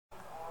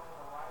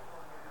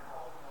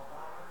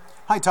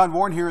Hi, Todd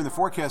Warren here in the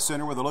Forecast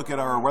Center with a look at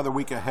our weather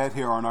week ahead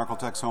here on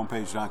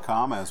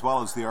ArkleTexHomepage.com as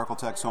well as the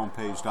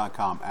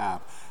ArkleTexHomepage.com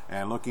app.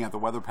 And looking at the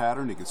weather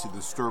pattern, you can see the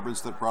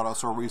disturbance that brought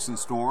us our recent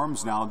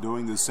storms, now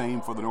doing the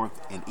same for the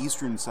north and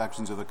eastern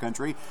sections of the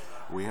country.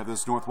 We have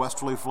this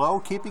northwesterly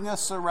flow keeping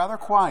us rather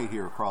quiet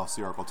here across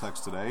the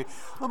Arklatex today.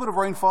 A little bit of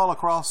rainfall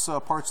across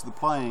parts of the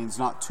plains,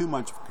 not too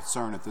much of a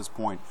concern at this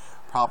point.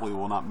 Probably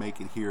will not make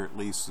it here, at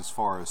least as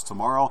far as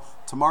tomorrow.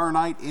 Tomorrow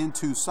night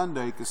into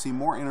Sunday, you can see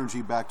more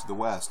energy back to the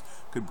west.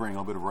 Could bring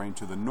a little bit of rain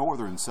to the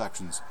northern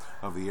sections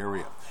of the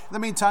area. In the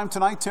meantime,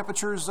 tonight,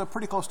 temperatures are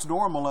pretty close to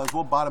normal as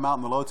we'll bottom out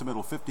in the low to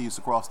middle 50s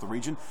across the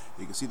region.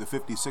 You can see the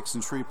 56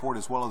 in Shreveport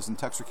as well as in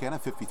Texarkana,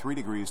 53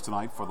 degrees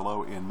tonight for the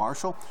low in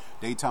Marshall.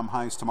 Daytime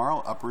highs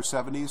tomorrow, upper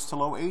 70s to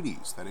low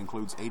 80s. That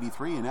includes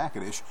 83 in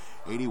Natchitoches,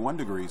 81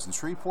 degrees in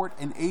Shreveport,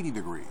 and 80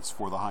 degrees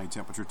for the high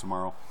temperature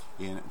tomorrow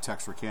in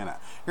Texarkana.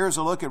 Here's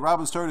a look at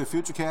Robin's Story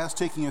Futurecast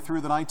taking you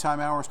through the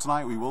nighttime hours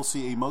tonight. We will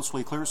see a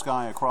mostly clear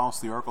sky across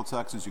the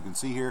Arklatex, as you can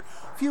see here.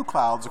 A few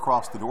clouds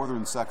across the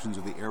northern sections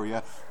of the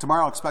area.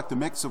 Tomorrow, expect a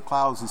mix of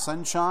clouds and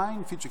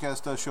sunshine.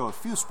 Futurecast does show a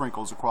few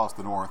sprinkles across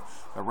the north.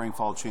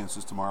 Rainfall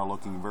chances tomorrow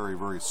looking very,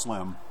 very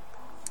slim.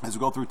 As we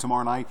go through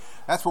tomorrow night,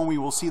 that's when we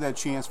will see that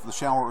chance for the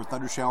shower or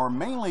thunder shower,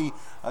 mainly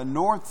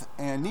north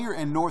and near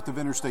and north of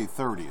Interstate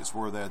 30 is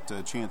where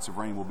that chance of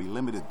rain will be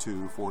limited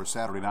to for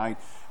Saturday night.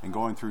 And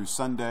going through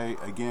Sunday,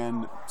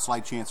 again,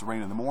 slight chance of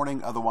rain in the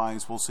morning.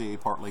 Otherwise, we'll see a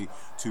partly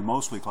to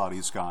mostly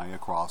cloudy sky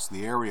across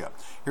the area.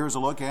 Here's a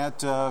look at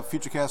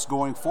Futurecast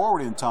going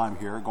forward in time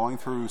here. Going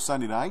through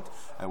Sunday night,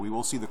 we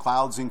will see the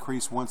clouds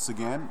increase once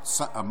again.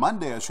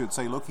 Monday, I should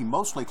say, looking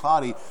mostly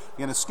cloudy.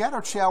 And a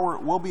scattered shower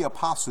will be a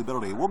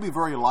possibility. It will be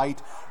very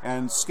light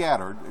and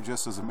scattered,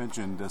 just as I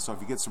mentioned. So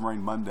if you get some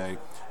rain Monday,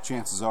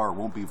 chances are it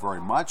won't be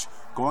very much.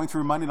 Going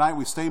through Monday night,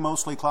 we stay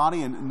mostly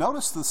cloudy, and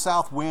notice the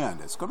south wind.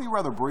 It's going to be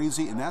rather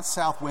breezy, and that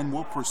south wind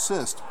will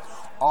persist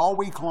all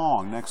week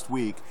long next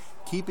week,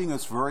 keeping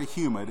us very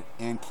humid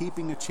and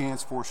keeping a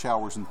chance for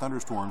showers and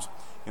thunderstorms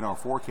in our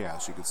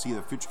forecast. You can see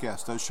the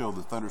Futurecast does show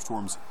the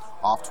thunderstorms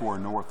off to our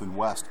north and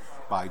west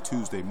by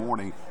Tuesday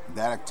morning.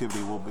 That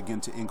activity will begin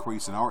to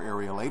increase in our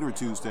area later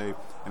Tuesday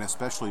and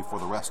especially for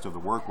the rest of the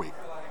work week.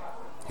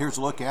 Here's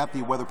a look at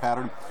the weather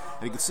pattern,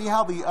 and you can see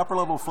how the upper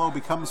level flow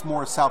becomes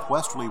more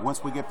southwesterly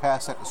once we get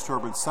past that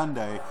disturbance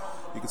Sunday.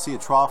 You can see a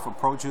trough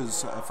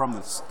approaches from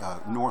the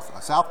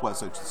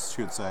southwest, I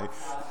should say,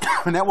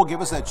 and that will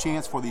give us that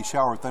chance for the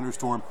shower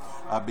thunderstorm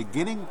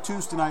beginning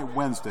Tuesday night,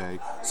 Wednesday.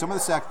 Some of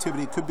this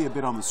activity could be a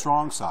bit on the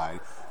strong side,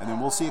 and then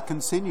we'll see a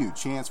continued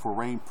chance for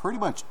rain pretty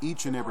much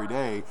each and every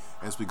day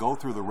as we go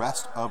through the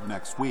rest of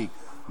next week.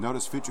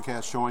 Notice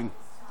Futurecast showing,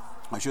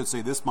 I should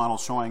say this model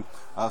showing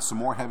some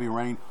more heavy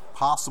rain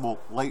possible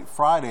late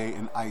Friday,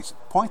 and I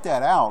point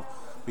that out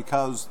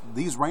because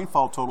these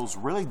rainfall totals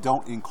really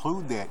don't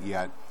include that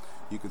yet.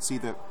 You can see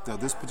that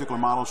this particular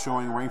model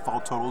showing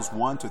rainfall totals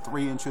 1 to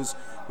 3 inches.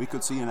 We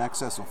could see in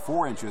excess of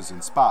 4 inches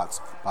in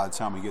spots by the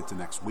time we get to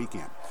next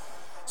weekend.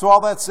 So all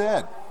that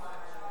said,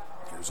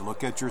 here's a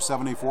look at your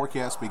 7-day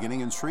forecast beginning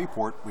in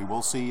Shreveport. We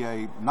will see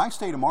a nice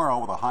day tomorrow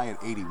with a high at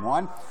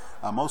 81.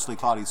 Mostly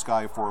cloudy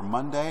sky for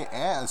Monday,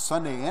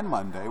 Sunday and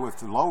Monday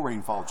with low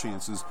rainfall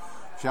chances.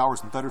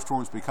 Showers and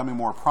thunderstorms becoming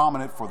more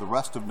prominent for the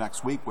rest of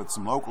next week with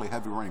some locally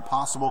heavy rain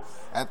possible.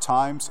 At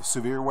times,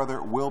 severe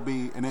weather will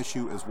be an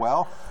issue as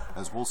well,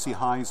 as we'll see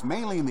highs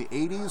mainly in the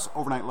 80s,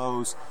 overnight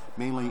lows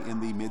mainly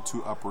in the mid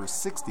to upper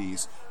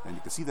 60s. And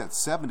you can see that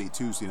 70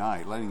 Tuesday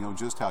night, letting you know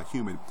just how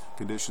humid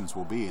conditions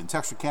will be. In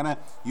Texarkana,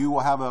 you will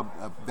have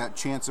that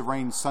chance of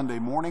rain Sunday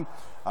morning.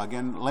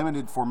 Again,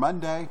 limited for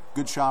Monday.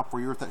 Good shot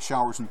for your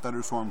showers and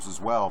thunderstorms as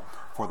well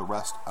for the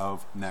rest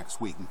of next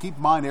week. And keep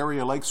in mind,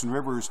 area lakes and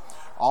rivers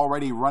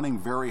already running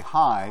very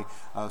high,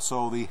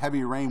 so the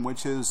heavy rain,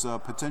 which is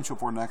potential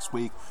for next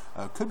week,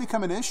 could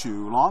become an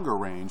issue longer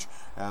range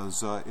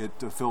as it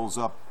fills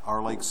up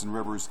our lakes and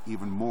rivers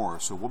even more.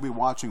 So we'll be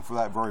watching for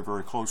that very,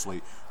 very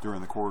closely during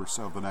the course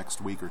of the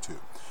next week or two.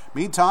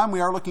 Meantime, we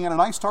are looking at a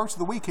nice start to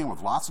the weekend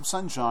with lots of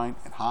sunshine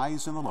and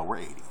highs in the lower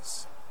 80s.